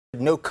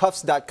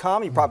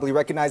NoCuffs.com. You probably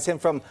recognize him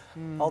from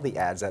all the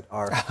ads that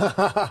are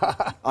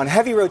on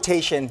heavy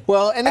rotation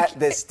at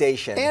this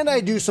station. And I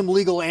do some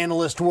legal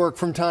analyst work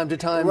from time to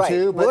time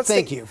too, but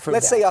thank you for that.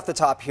 Let's say off the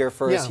top here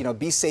first, you know,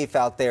 be safe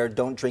out there,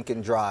 don't drink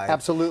and drive.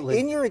 Absolutely.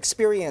 In your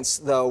experience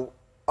though,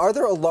 are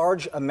there a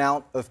large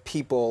amount of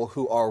people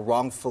who are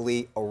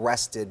wrongfully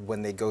arrested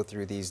when they go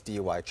through these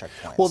DUI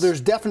checkpoints? Well,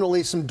 there's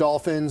definitely some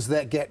dolphins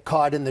that get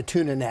caught in the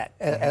tuna net,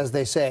 as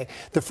they say.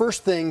 The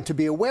first thing to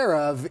be aware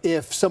of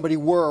if somebody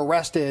were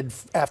arrested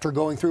after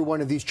going through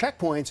one of these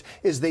checkpoints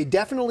is they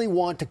definitely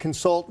want to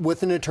consult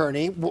with an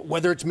attorney,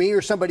 whether it's me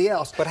or somebody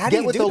else. But how do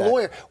you get do with a that?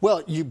 lawyer.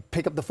 Well, you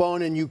pick up the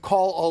phone and you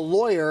call a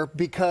lawyer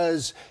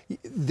because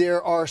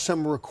there are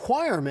some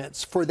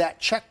requirements for that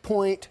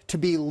checkpoint to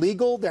be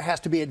legal. There has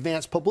to be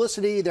advanced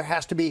publicity. There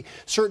has to be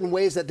certain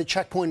ways that the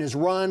checkpoint is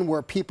run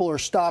where people are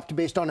stopped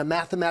based on a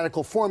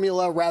mathematical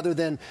formula rather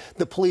than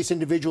the police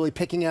individually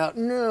picking out,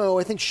 no,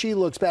 I think she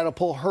looks bad, I'll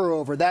pull her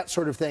over, that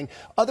sort of thing.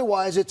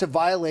 Otherwise, it's a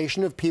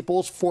violation of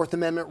people's Fourth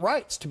Amendment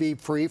rights to be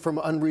free from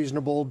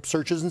unreasonable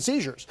searches and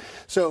seizures.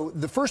 So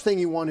the first thing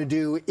you want to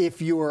do if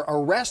you're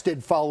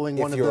arrested following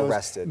one of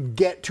those,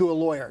 get to a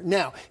lawyer.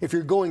 Now, if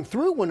you're going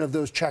through one of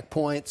those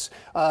checkpoints,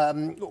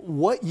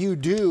 what you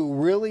do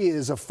really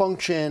is a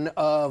function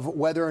of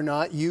whether or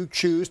not you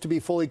choose to be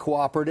fully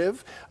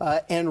cooperative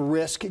and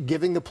risk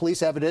giving the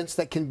police evidence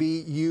that can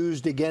be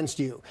used against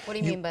you. What do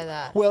you mean by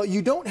that? Well,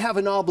 you don't have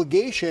an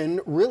obligation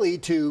really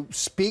to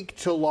speak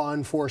to law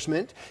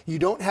enforcement. You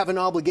don't have an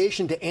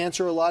obligation to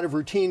answer a lot of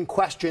routine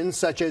questions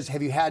such as,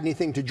 have you had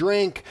anything to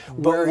drink?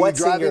 Where are you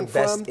driving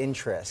from? But what's in your best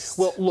interest?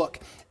 Well, look.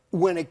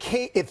 When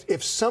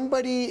if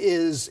somebody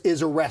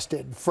is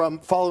arrested from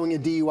following a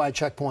DUI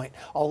checkpoint,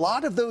 a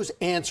lot of those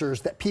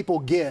answers that people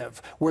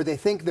give where they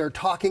think they're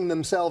talking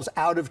themselves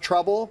out of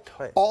trouble,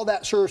 all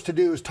that serves to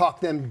do is talk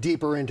them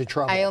deeper into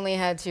trouble. I only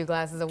had 2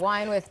 glasses of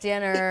wine with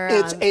dinner.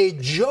 It's a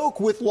joke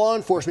with law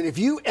enforcement. If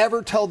you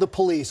ever tell the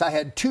police, I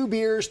had 2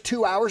 beers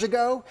 2 hours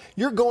ago,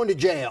 you're going to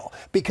jail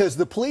because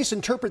the police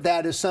interpret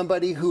that as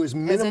somebody who is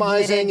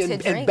minimizing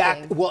and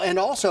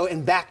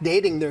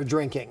backdating their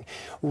drinking.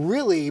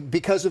 Really,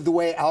 because of the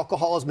way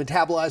alcohol is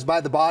metabolized by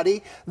the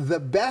body,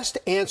 the best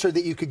answer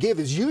that you could give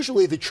is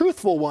usually the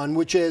truthful one,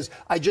 which is,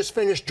 I just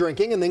finished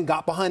drinking and then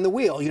got behind the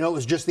wheel. You know, it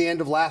was just the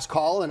end of last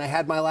call and I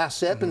had my last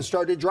sip and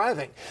started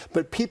driving.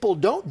 But people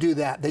don't do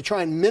that. They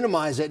try and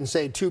minimize it and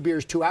say 2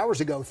 beers 2 hours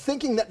ago,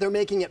 thinking that they're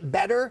making it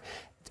better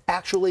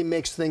actually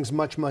makes things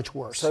much, much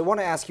worse. So I want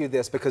to ask you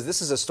this because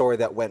this is a story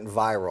that went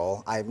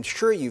viral. I'm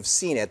sure you've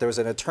seen it. There was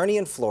an attorney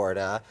in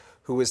Florida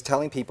who was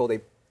telling people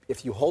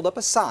if you hold up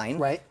a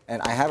sign,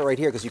 and I have it right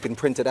here because you can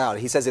print it out.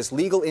 He says it's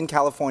legal in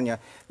California.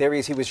 There he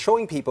is. He was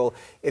showing people,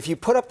 if you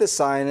put up this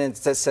sign and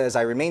it says,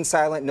 I remain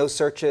silent, no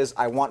searches,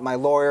 I want my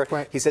lawyer.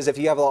 He says if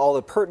you have all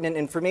the pertinent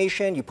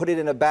information, you put it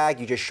in a bag,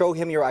 you just show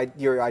him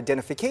your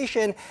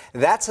identification,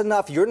 that's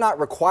enough. You're not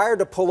required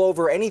to pull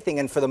over anything.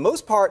 And for the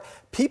most part,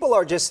 people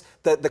are just,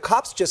 the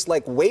cops just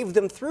like wave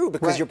them through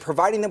because you're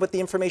providing them with the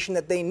information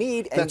that they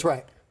need. And that's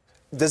right.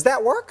 Does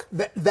that work?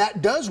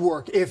 That does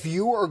work. If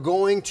you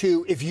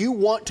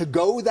want to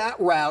go that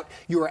route,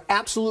 you are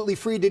absolutely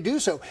free to do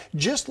so.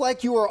 Just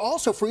like you are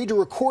also free to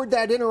record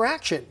that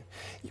interaction.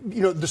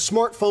 You know, the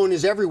smartphone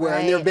is everywhere,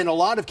 and there have been a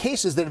lot of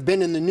cases that have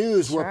been in the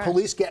news where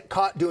police get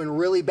caught doing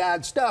really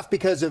bad stuff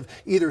because of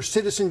either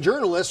citizen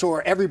journalists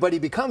or everybody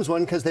becomes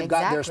one because they've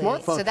got their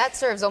smartphone. So that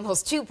serves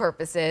almost 2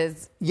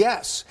 purposes.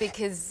 Yes.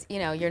 Because, you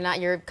know,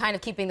 you're kind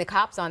of keeping the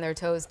cops on their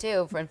toes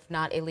too for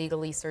not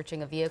illegally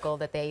searching a vehicle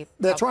that they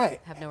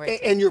have no right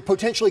to. And you're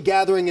potentially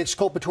gathering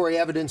exculpatory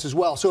evidence as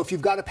well. So if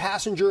you've got a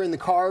passenger in the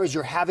car as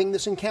you're having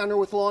this encounter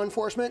with law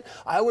enforcement,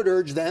 I would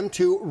urge them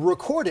to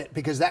record it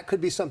because that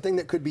could be something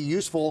that could be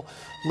useful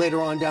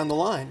later on down the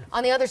line.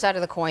 On the other side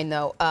of the coin,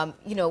 though,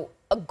 you know,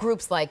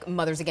 groups like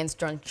Mothers Against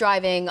Drunk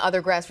Driving,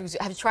 other grassroots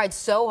have tried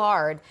so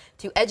hard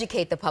to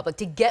educate the public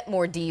to get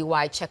more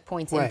DUI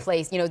checkpoints in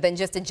place, you know, than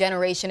just a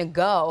generation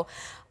ago.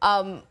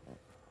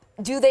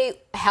 Do they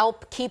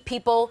help keep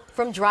people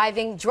from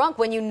driving drunk?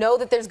 When you know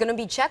that there's going to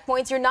be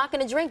checkpoints, you're not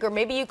going to drink, or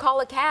maybe you call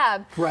a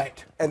cab.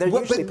 Right. And they're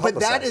usually but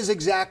that is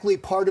exactly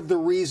part of the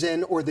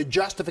reason or the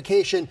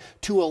justification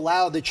to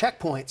allow the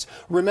checkpoints.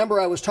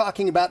 Remember, I was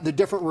talking about the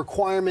different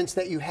requirements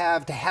that you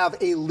have to have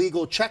a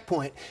legal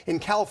checkpoint. In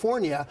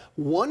California,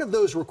 one of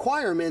those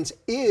requirements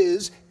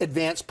is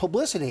advanced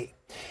publicity.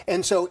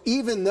 And so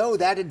even though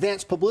that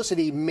advanced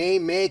publicity may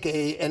make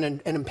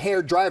an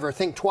impaired driver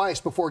think twice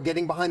before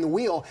getting behind the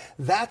wheel,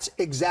 that's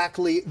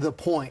exactly the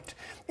point.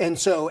 And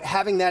so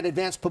having that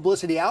advanced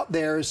publicity out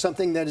there is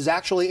something that is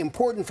actually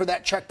important for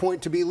that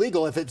checkpoint to be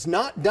legal. If it's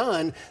not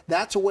done,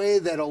 that's a way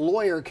that a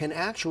lawyer can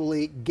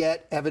actually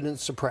get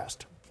evidence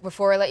suppressed.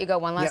 Before I let you go,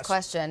 one last Yes.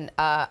 question.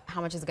 How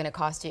much is it going to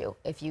cost you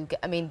if you get,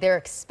 I mean, they're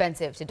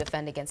expensive to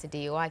defend against a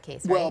DUI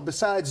case, right? Well,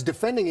 besides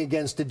defending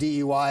against a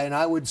DUI, and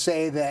I would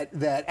say that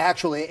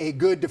actually a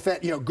good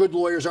good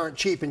lawyers aren't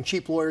cheap and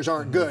cheap lawyers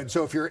aren't good.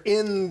 So if you're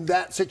in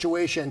that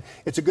situation,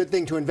 it's a good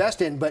thing to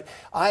invest in. But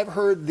I've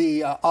heard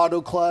the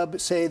Auto Club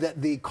say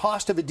that the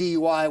cost of a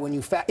DUI, when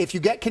you if you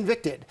get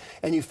convicted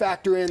and you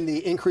factor in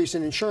the increase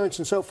in insurance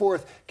and so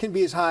forth, can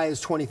be as high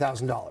as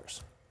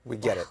 $20,000. We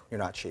get it. You're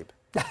not cheap.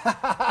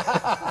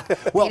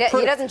 Well,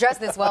 he doesn't dress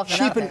this well for cheap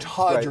nothing. and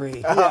tawdry.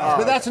 Right. Yeah,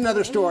 but that's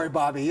another story,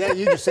 Bobby. Yeah,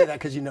 you just say that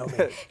because you know me.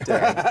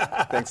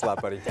 Darren, thanks a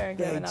lot, buddy. Darren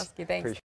Kavinoky, thanks.